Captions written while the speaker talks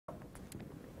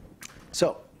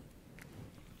So,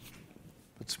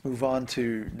 let's move on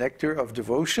to Nectar of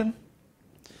Devotion,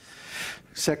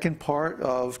 second part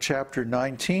of chapter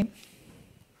 19.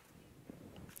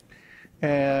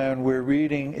 And we're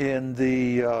reading in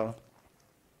the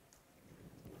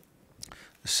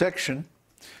section,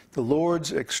 The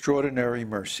Lord's Extraordinary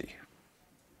Mercy.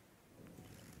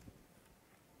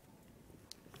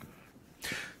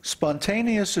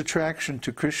 Spontaneous attraction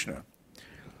to Krishna,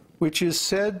 which is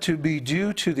said to be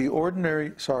due to the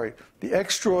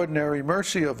extraordinary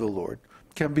mercy of the Lord,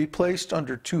 can be placed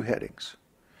under two headings.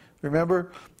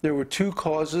 Remember, there were two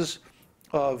causes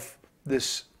of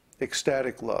this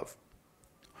ecstatic love.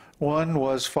 One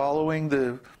was following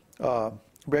the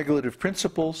regulative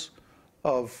principles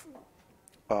of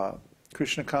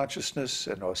Krishna consciousness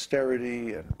and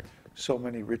austerity and so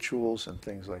many rituals and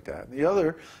things like that. And the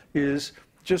other is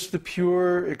just the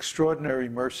pure, extraordinary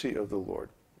mercy of the Lord.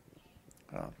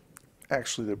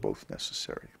 Actually, they're both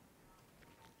necessary.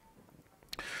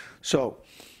 So,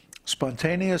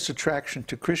 spontaneous attraction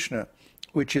to Krishna,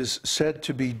 which is said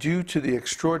to be due to the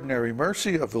extraordinary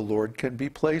mercy of the Lord, can be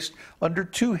placed under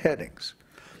two headings.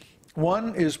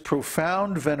 One is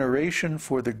profound veneration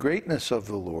for the greatness of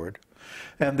the Lord,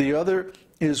 and the other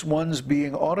is one's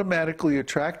being automatically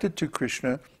attracted to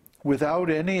Krishna without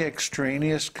any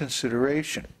extraneous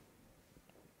consideration.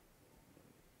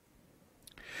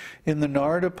 In the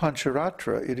Narada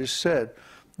Pancharatra, it is said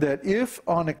that if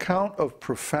on account of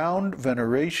profound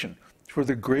veneration for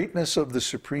the greatness of the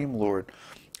Supreme Lord,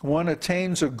 one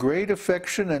attains a great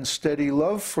affection and steady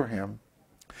love for him,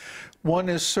 one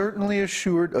is certainly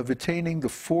assured of attaining the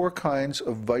four kinds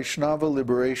of Vaishnava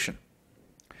liberation,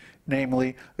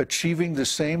 namely, achieving the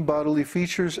same bodily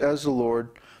features as the Lord,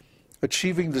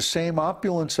 achieving the same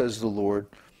opulence as the Lord,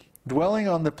 dwelling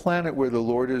on the planet where the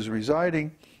Lord is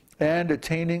residing, and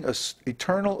attaining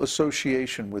eternal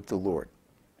association with the Lord.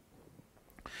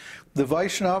 The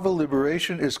Vaishnava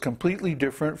liberation is completely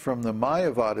different from the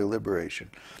Mayavada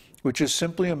liberation, which is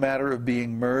simply a matter of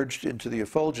being merged into the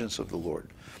effulgence of the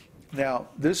Lord. Now,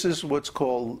 this is what's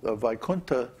called a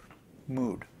Vaikuntha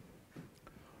mood.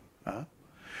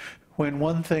 When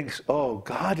one thinks, oh,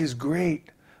 God is great,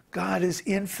 God is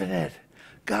infinite,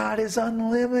 God is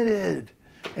unlimited,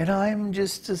 and I'm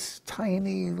just this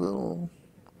tiny little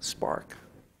spark.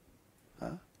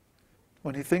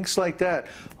 When he thinks like that,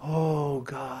 oh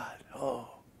God, oh.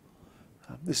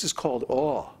 This is called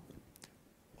awe.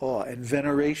 Awe and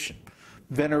veneration.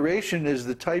 Veneration is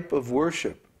the type of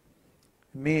worship.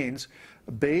 It means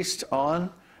based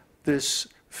on this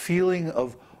feeling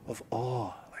of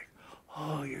awe. Like,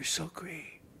 oh, you're so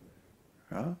great.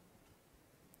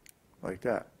 Like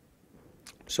that.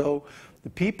 So the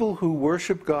people who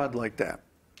worship God like that,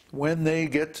 when they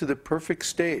get to the perfect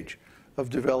stage of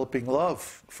developing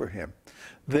love for him,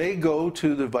 they go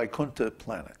to the Vaikuntha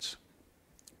planets.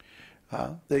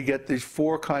 They get these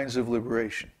four kinds of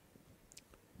liberation.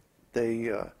 They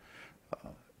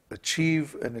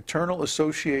achieve an eternal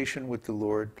association with the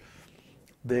Lord.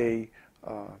 They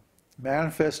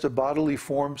manifest a bodily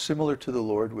form similar to the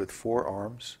Lord with four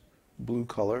arms, blue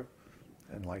color,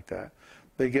 and like that.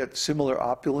 They get similar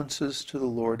opulences to the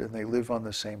Lord, and they live on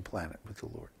the same planet with the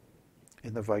Lord,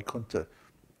 in the Vaikuntha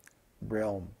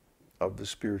realm of the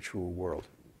spiritual world.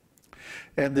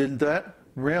 And in that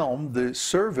realm, the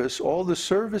service, all the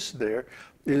service there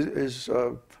is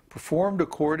performed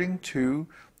according to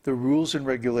the rules and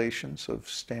regulations of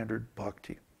standard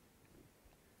bhakti.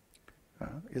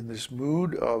 In this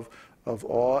mood of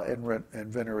awe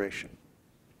and veneration.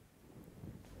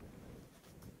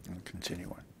 And continue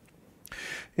on.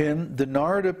 In the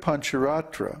Narada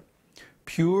Pancharatra,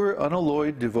 pure,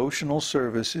 unalloyed devotional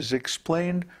service is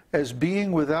explained as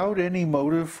being without any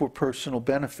motive for personal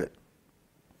benefit.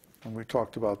 And we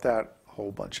talked about that a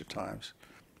whole bunch of times.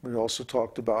 We also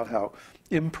talked about how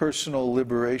impersonal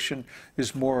liberation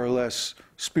is more or less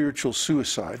spiritual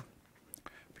suicide,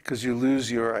 because you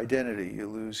lose your identity, you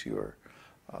lose your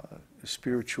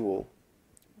spiritual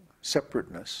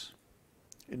separateness,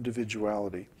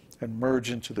 individuality, and merge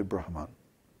into the Brahman.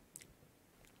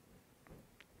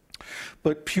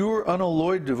 But pure,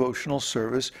 unalloyed devotional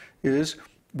service is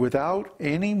without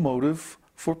any motive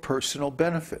for personal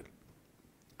benefit.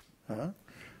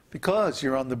 Because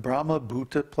you're on the Brahma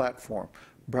Bhuta platform.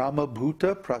 Brahma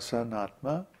Bhuta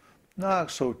Prasanatma na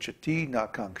sochati na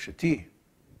kankshati.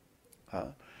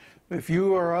 If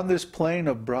you are on this plane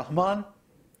of Brahman,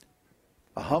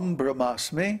 Aham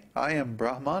Brahmasmi, I am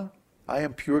Brahman, I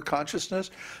am pure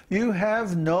consciousness, you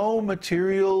have no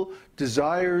material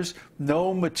desires,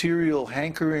 no material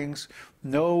hankerings,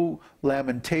 no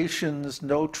lamentations,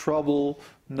 no trouble,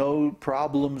 no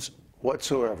problems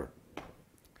whatsoever.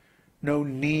 no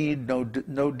need,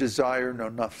 no desire, no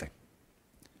nothing.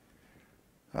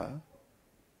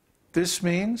 This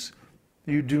means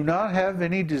you do not have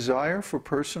any desire for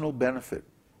personal benefit.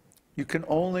 You can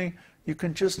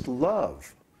just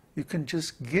love. You can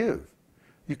just give.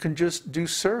 You can just do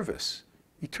service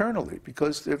eternally.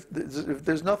 Because if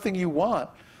there's nothing you want,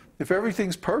 if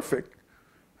everything's perfect,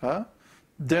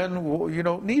 then you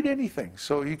don't need anything.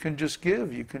 So you can just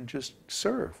give. You can just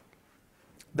serve.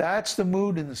 That's the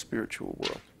mood in the spiritual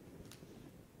world.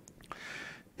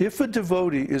 If a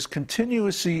devotee is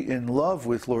continuously in love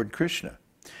with Lord Krishna,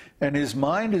 and his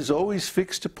mind is always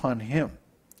fixed upon him,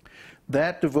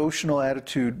 that devotional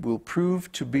attitude will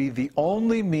prove to be the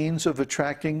only means of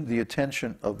attracting the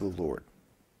attention of the Lord.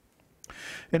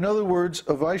 In other words,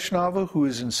 a Vaishnava who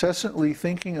is incessantly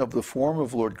thinking of the form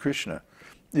of Lord Krishna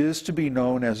is to be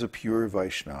known as a pure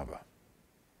Vaishnava.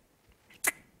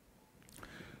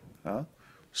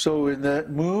 So in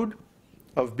that mood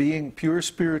of being pure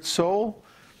spirit soul,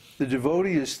 the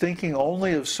devotee is thinking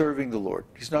only of serving the Lord.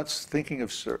 He's not thinking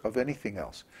of anything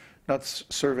else. Not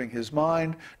serving his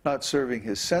mind, not serving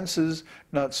his senses,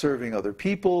 not serving other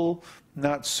people,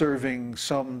 not serving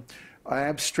some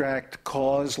abstract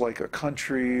cause like a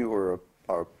country or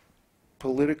a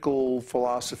political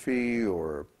philosophy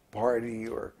or a party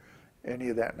or any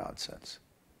of that nonsense.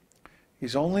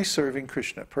 He's only serving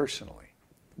Krishna personally,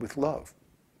 with love.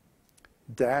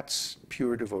 That's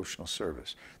pure devotional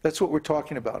service. That's what we're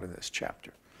talking about in this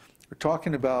chapter. We're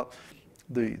talking about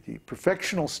the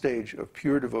perfectional stage of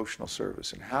pure devotional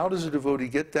service. And how does a devotee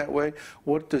get that way?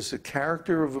 What does the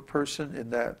character of a person in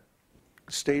that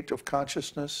state of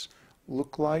consciousness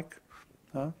look like?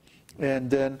 And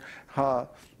then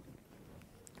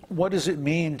what does it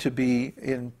mean to be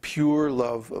in pure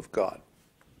love of God?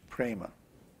 Prema.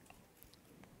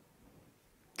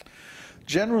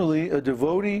 Generally, a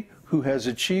devotee who has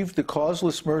achieved the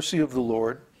causeless mercy of the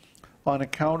Lord on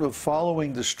account of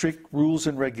following the strict rules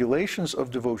and regulations of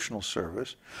devotional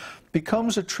service,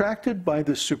 becomes attracted by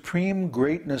the supreme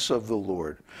greatness of the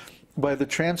Lord, by the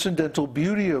transcendental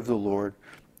beauty of the Lord,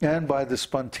 and by the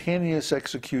spontaneous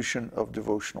execution of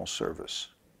devotional service.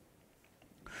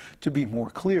 To be more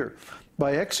clear,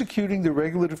 by executing the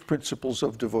regulative principles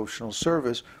of devotional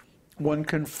service, one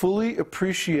can fully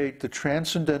appreciate the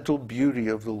transcendental beauty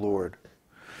of the Lord.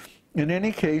 In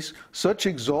any case, such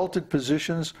exalted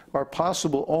positions are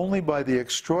possible only by the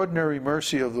extraordinary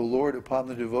mercy of the Lord upon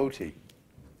the devotee.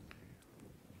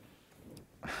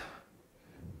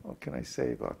 What can I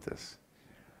say about this?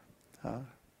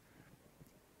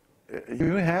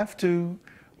 You have to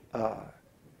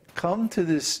come to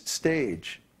this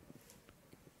stage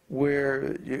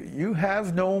where you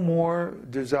have no more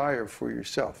desire for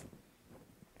yourself.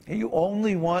 You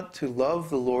only want to love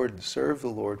the Lord and serve the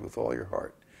Lord with all your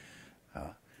heart.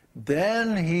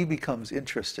 Then he becomes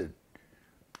interested.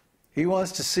 He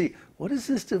wants to see, what is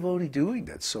this devotee doing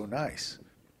that's so nice?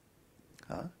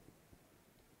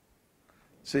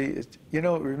 See,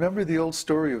 remember the old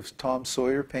story of Tom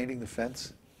Sawyer painting the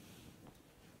fence?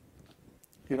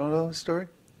 You don't know the story?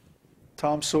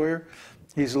 Tom Sawyer,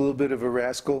 he's a little bit of a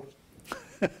rascal.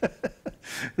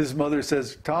 His mother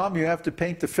says, Tom, you have to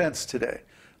paint the fence today.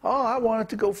 Oh, I wanted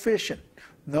to go fishing.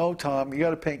 No, Tom, you got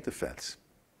to paint the fence.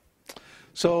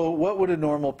 So what would a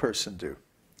normal person do?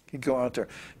 He'd go out there,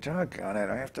 doggone it,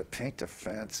 I have to paint the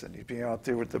fence. And he'd be out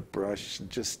there with the brush and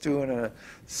just doing a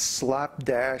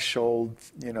slapdash old,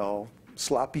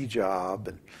 sloppy job.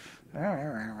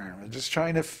 And just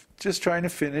trying to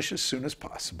finish as soon as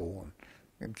possible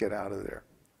and get out of there.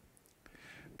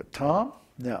 But Tom,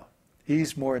 no,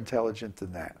 he's more intelligent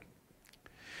than that.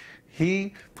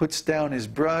 He puts down his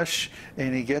brush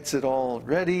and he gets it all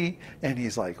ready and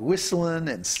he's like whistling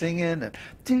and singing and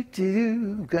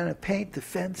I'm gonna paint the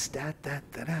fence, da da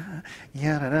da da,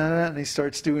 yeah da da da, and he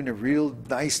starts doing a real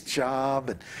nice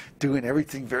job and doing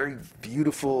everything very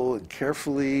beautiful and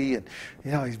carefully, and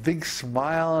his big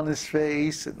smile on his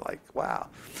face and like, wow.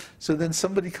 So then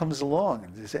somebody comes along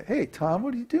and they say, hey Tom,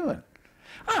 what are you doing?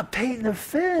 I'm painting the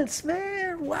fence,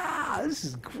 man. Wow, this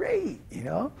is great,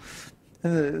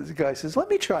 And the guy says, let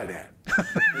me try that.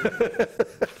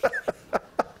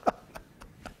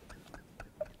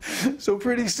 So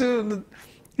pretty soon,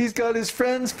 he's got his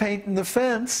friends painting the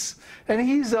fence, and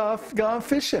he's off gone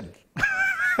fishing.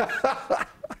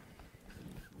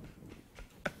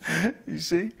 You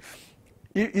see?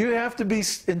 You have to be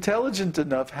intelligent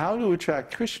enough how to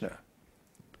attract Krishna.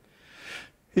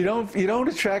 You don't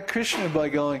attract Krishna by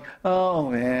going, oh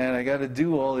man, I got to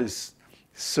do all this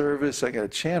service, I got to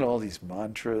chant all these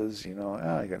mantras,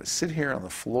 I got to sit here on the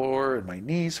floor and my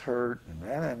knees hurt.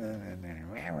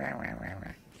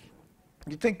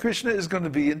 You think Krishna is going to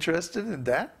be interested in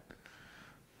that?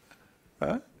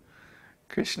 Huh?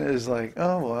 Krishna is like,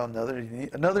 oh, well,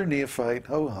 another neophyte,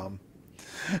 ho-hum.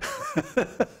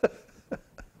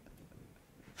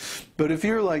 But if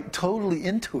you're like totally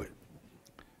into it,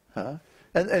 huh?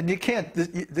 And you can't,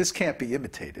 this can't be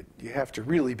imitated. You have to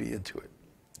really be into it.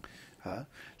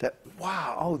 That,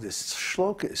 wow, oh, this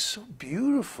shloka is so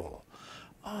beautiful.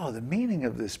 Oh, the meaning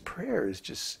of this prayer is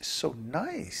just so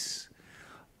nice.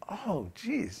 Oh,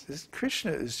 geez, this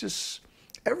Krishna is just,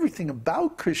 everything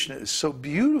about Krishna is so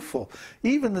beautiful.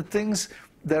 Even the things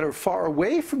that are far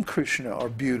away from Krishna are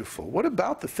beautiful. What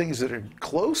about the things that are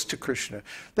close to Krishna?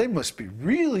 They must be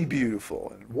really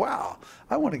beautiful. And wow,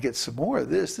 I want to get some more of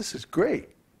this. This is great.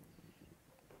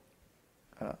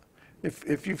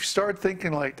 If you start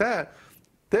thinking like that,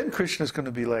 then Krishna's going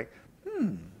to be like,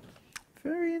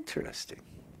 very interesting.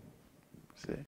 See?